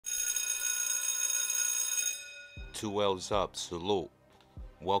Two L's up, salute.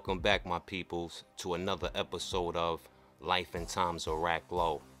 Welcome back, my peoples, to another episode of Life and Times of Rack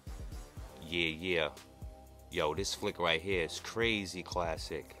Low. Yeah. Yo, this flick right here is crazy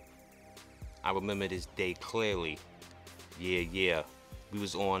classic. I remember this day clearly. Yeah. We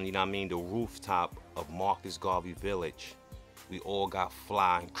was on, the rooftop of Marcus Garvey Village. We all got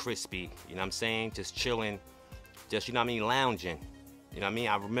fly and crispy, just chilling, just, lounging.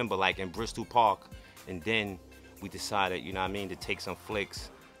 I remember like in Bristol Park, and then we decided, to take some flicks,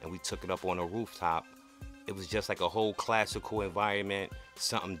 and we took it up on a rooftop. It was just like a whole classical environment,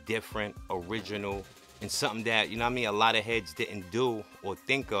 something different, original, and something that, a lot of heads didn't do or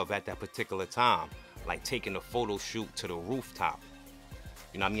think of at that particular time, like taking a photo shoot to the rooftop.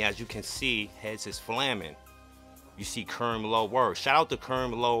 As you can see, heads is flamming. You see Kerm Low, word. Shout out to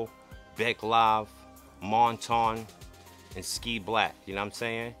Kerm Low, Beck Live, Monton, and Ski Black,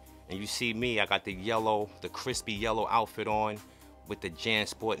 And you see me, I got the crispy yellow outfit on with the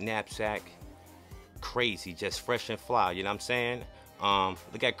JanSport knapsack. Crazy, just fresh and fly,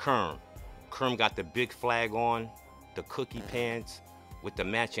 Look at Kerm. Kerm got the big flag on, the cookie pants with the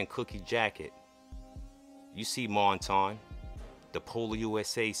matching cookie jacket. You see Monton, the Polo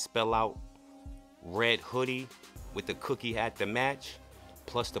USA spell out, red hoodie with the cookie hat to match,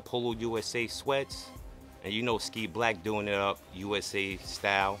 plus the Polo USA sweats. And Ski Black doing it up USA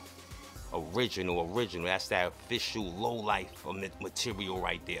style. Original. That's that official low life material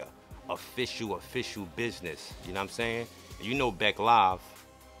right there. Official business. And Beck Live,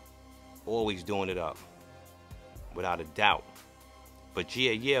 always doing it up, without a doubt. But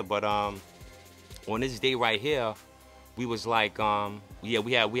but on this day right here, we was like, we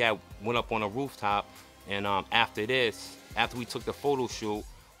had went up on a rooftop, and after we took the photo shoot,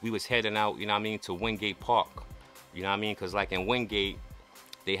 we was heading out, to Wingate Park. Because like in Wingate,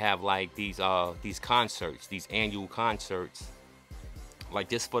 they have like these concerts, these annual concerts. Like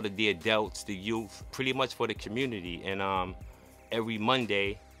this for the adults, the youth, pretty much for the community. And every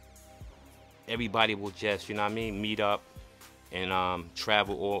Monday, everybody will just, meet up and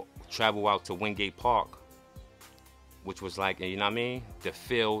travel out to Wingate Park, which was like, the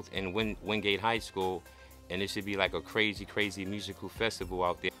field in Wingate High School. And it should be like a crazy musical festival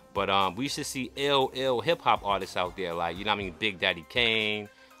out there. But we used to see ill hip-hop artists out there, like, Big Daddy Kane.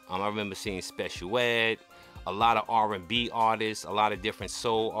 I remember seeing Special Ed, a lot of R&B artists, a lot of different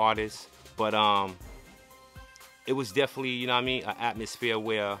soul artists. But it was definitely, an atmosphere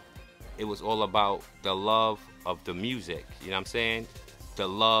where it was all about the love of the music, the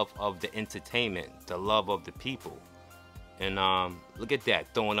love of the entertainment, the love of the people. And look at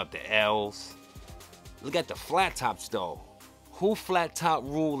that, throwing up the L's. Look at the flat tops though. Who flat top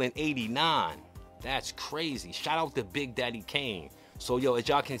rule in '89? That's crazy. Shout out to Big Daddy Kane. So yo, as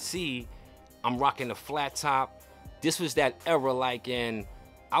y'all can see, I'm rocking the flat top. This was that era, like in,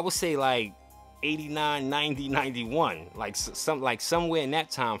 I would say like 89, 90, 91, like somewhere in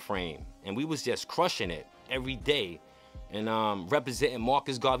that time frame. And we was just crushing it every day. And representing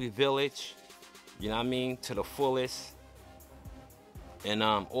Marcus Garvey Village, to the fullest. And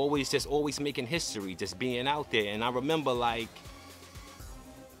always making history, just being out there. And I remember like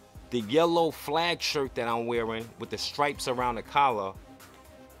the yellow flag shirt that I'm wearing with the stripes around the collar.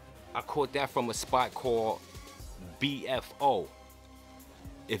 I caught that from a spot called BFO.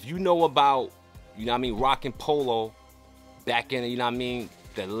 If you know about, rocking Polo back in,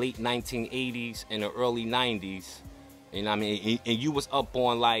 the late 1980s and the early 90s, and you was up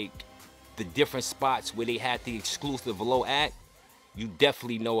on like the different spots where they had the exclusive low act, you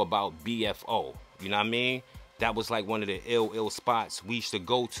definitely know about BFO. That was like one of the ill spots we used to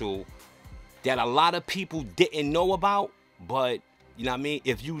go to that a lot of people didn't know about, but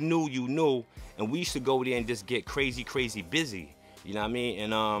if you knew, you knew. And we used to go there and just get crazy busy.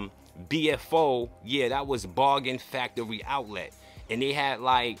 And BFO, yeah, that was Bargain Factory Outlet. And they had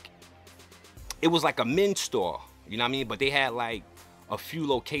like, it was like a men's store, but they had like a few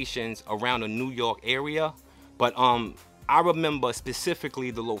locations around the New York area. But I remember specifically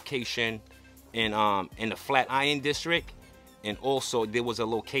the location in the Flatiron District, and also there was a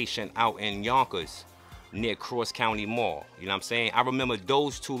location out in Yonkers near Cross County Mall. I remember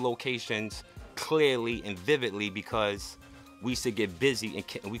those two locations clearly and vividly because we used to get busy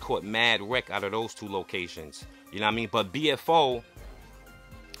and we caught mad wreck out of those two locations. But BFO,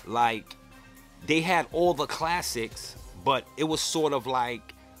 like, they had all the classics, but it was sort of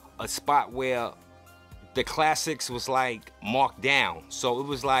like a spot where the classics was like marked down. So it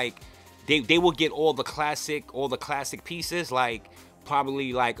was like they would get all the classic pieces, like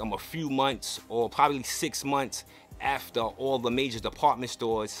probably like a few months or probably 6 months after all the major department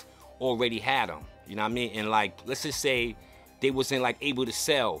stores already had them. You know what I mean? And like, let's just say they wasn't like able to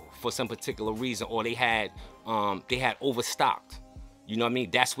sell for some particular reason, or they had overstocked. You know what I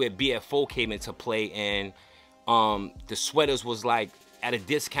mean? That's where BFO came into play, and the sweaters was like at a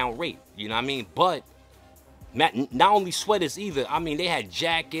discount rate. You know what I mean? But not only sweaters either. I mean, they had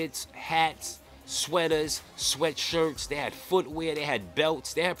jackets, hats, sweaters, sweatshirts. They had footwear. They had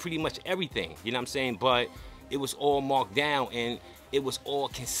belts. They had pretty much everything. You know what I'm saying? But it was all marked down, and it was all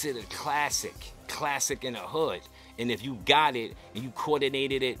considered classic in the hood. And if you got it and you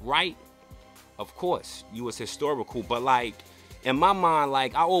coordinated it right, of course, you was historical. But like, in my mind,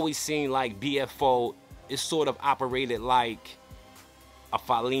 like, I always seen like BFO is sort of operated like a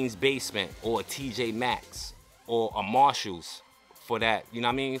Filene's Basement or a TJ Maxx or a Marshall's, for that, you know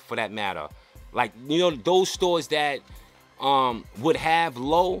what I mean, for that matter. Like, you know, those stores that would have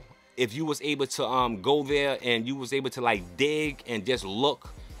low, if you was able to go there and you was able to like dig and just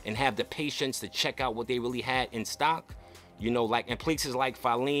look and have the patience to check out what they really had in stock, you know, like in places like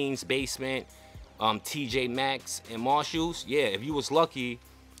Filene's Basement, TJ Maxx and Marshall's, yeah, if you was lucky,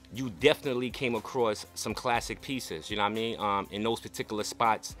 you definitely came across some classic pieces, you know what I mean, in those particular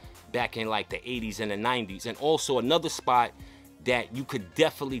spots back in like the 80s and the 90s. And also another spot that you could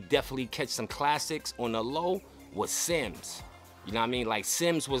definitely catch some classics on the low was Sims. You know what I mean? Like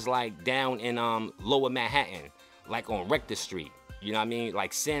Sims was like down in lower Manhattan, like on Rector Street. You know what I mean?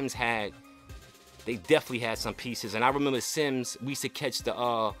 Like Sims they definitely had some pieces. And I remember Sims, we used to catch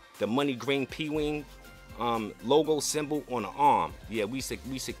the money grain P-Wing logo symbol on the arm. Yeah, we used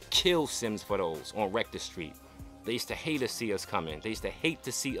to kill Sims for those on Rector Street. They used to hate to see us coming. They used to hate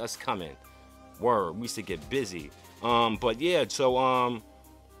to see us coming. Word, we used to get busy. But yeah, so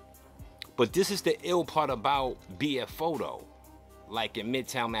but this is the ill part about BFO though. Like in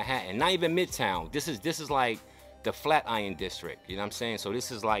Midtown Manhattan, not even Midtown. This is like the Flatiron District. You know what I'm saying? So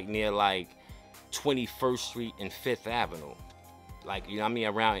this is like near like 21st Street and 5th Avenue. Like, you know what I mean,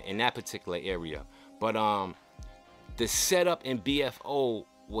 around in that particular area. But the setup in BFO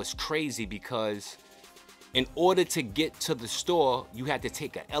was crazy because in order to get to the store, you had to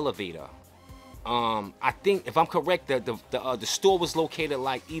take an elevator. I think, if I'm correct, the store was located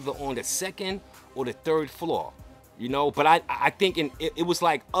like either on the 2nd or the 3rd floor, you know. But I think it was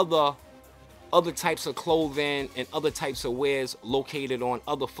like other types of clothing and other types of wares located on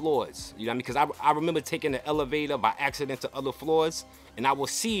other floors, you know what I mean? Because I remember taking the elevator by accident to other floors, and I would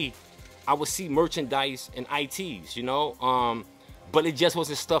see merchandise and ITs, you know. But it just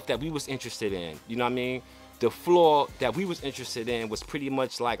wasn't stuff that we was interested in, you know what I mean? The floor that we was interested in was pretty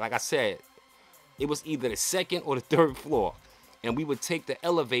much like I said, it was either the 2nd or the 3rd floor. And we would take the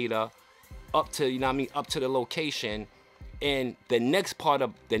elevator up to, you know what I mean, up to the location. And the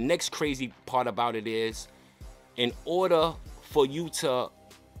next crazy part about it is, in order for you to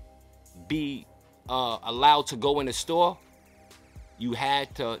be allowed to go in the store, you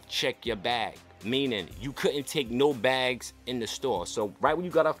had to check your bag. Meaning, you couldn't take no bags in the store. So right when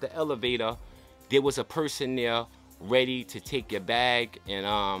you got off the elevator, there was a person there ready to take your bag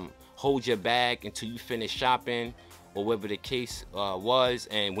and hold your bag until you finish shopping or whatever the case was.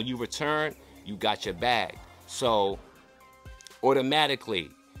 And when you return, you got your bag. So automatically,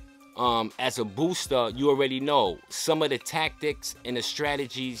 as a booster, you already know some of the tactics and the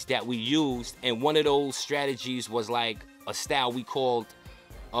strategies that we used. And one of those strategies was like a style we called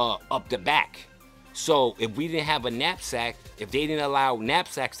up the back. So if we didn't have a knapsack, if they didn't allow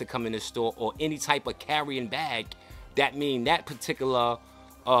knapsacks to come in the store or any type of carrying bag, that mean that particular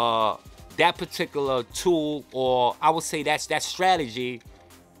tool, or I would say that strategy,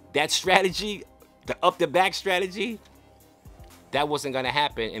 the up the back strategy, that wasn't gonna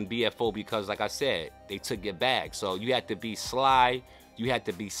happen in BFO because, like I said, they took your bag. So you had to be sly, you had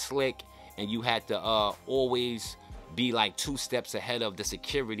to be slick, and you had to always be like 2 steps ahead of the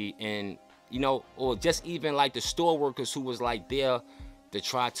security, and you know, or just even like the store workers who was like there to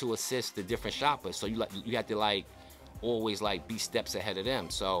try to assist the different shoppers. So you had to like always like be steps ahead of them.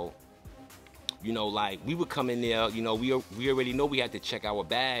 So, you know, like we would come in there, you know, we already know we had to check our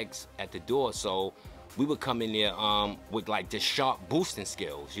bags at the door. So we would come in there with like the sharp boosting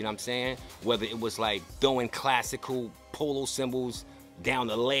skills, you know what I'm saying? Whether it was like throwing classical polo symbols down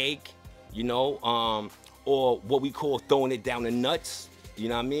the leg, you know, or what we call throwing it down the nuts, you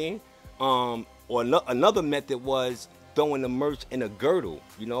know what I mean? Or another method was throwing the merch in a girdle,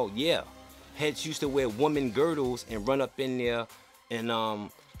 you know, yeah. Heads used to wear woman girdles and run up in there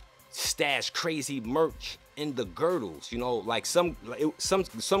and stash crazy merch in the girdles, you know, like some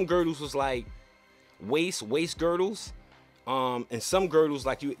girdles was like waist girdles, and some girdles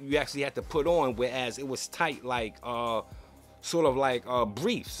like you actually had to put on, whereas it was tight like sort of like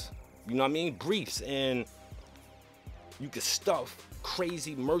briefs, you know what I mean, briefs, and you could stuff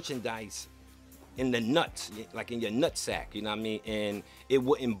crazy merchandise in the nuts, like in your nut sack, you know what I mean, and it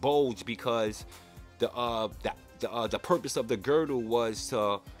wouldn't bulge because the purpose of the girdle was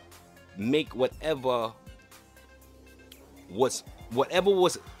to make whatever was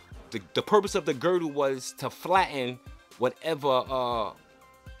the purpose of the girdle was to flatten whatever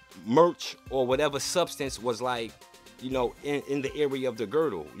merch or whatever substance was, like, you know, in the area of the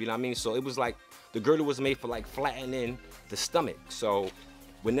girdle, you know what I mean. So it was like the girdle was made for like flattening the stomach. So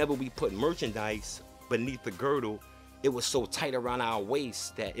whenever we put merchandise beneath the girdle, it was so tight around our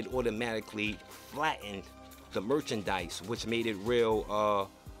waist that it automatically flattened the merchandise, which made it real,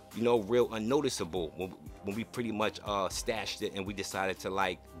 you know, real unnoticeable when we pretty much stashed it and we decided to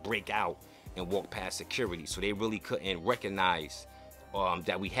like break out and walk past security. So they really couldn't recognize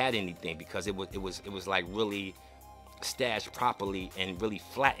that we had anything, because it was like really stashed properly and really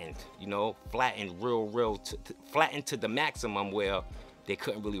flattened, you know, flattened flattened to the maximum where they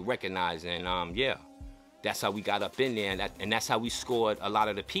couldn't really recognize. And yeah, that's how we got up in there, and that's how we scored a lot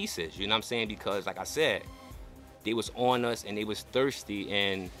of the pieces, you know what I'm saying, because like I said, they was on us and they was thirsty.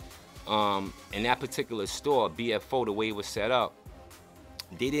 And in that particular store, BFO, the way it was set up,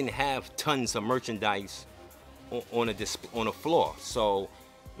 they didn't have tons of merchandise on a floor. So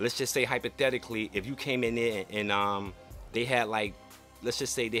let's just say hypothetically, if you came in there and they had, like, let's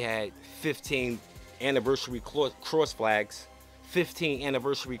just say they had 15 anniversary cross flags, 15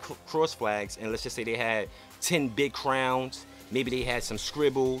 anniversary cross flags, and let's just say they had 10 big crowns, maybe they had some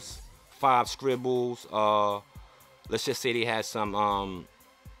scribbles, 5 scribbles, let's just say they had some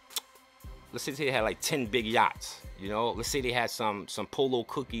let's say they had like 10 big yachts, you know, let's say they had some Polo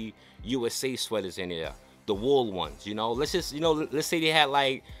Cookie USA sweaters in there, the wool ones, you know, let's just, you know, let's say they had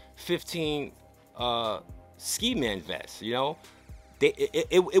like 15 ski man vests, you know,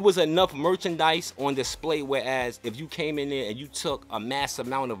 it was enough merchandise on display, whereas if you came in there and you took a mass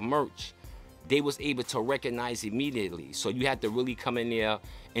amount of merch, they was able to recognize immediately. So you had to really come in there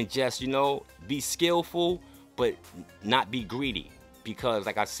and just, you know, be skillful but not be greedy, because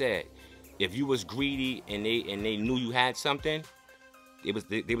like I said, if you was greedy and they knew you had something,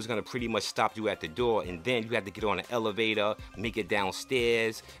 they was gonna pretty much stop you at the door, and then you had to get on an elevator, make it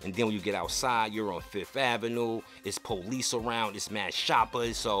downstairs, and then when you get outside, you're on 5th Avenue, it's police around, it's mad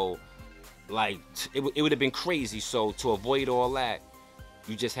shoppers, so like it would have been crazy. So to avoid all that,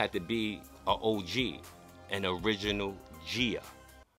 you just had to be an OG, an original Gia.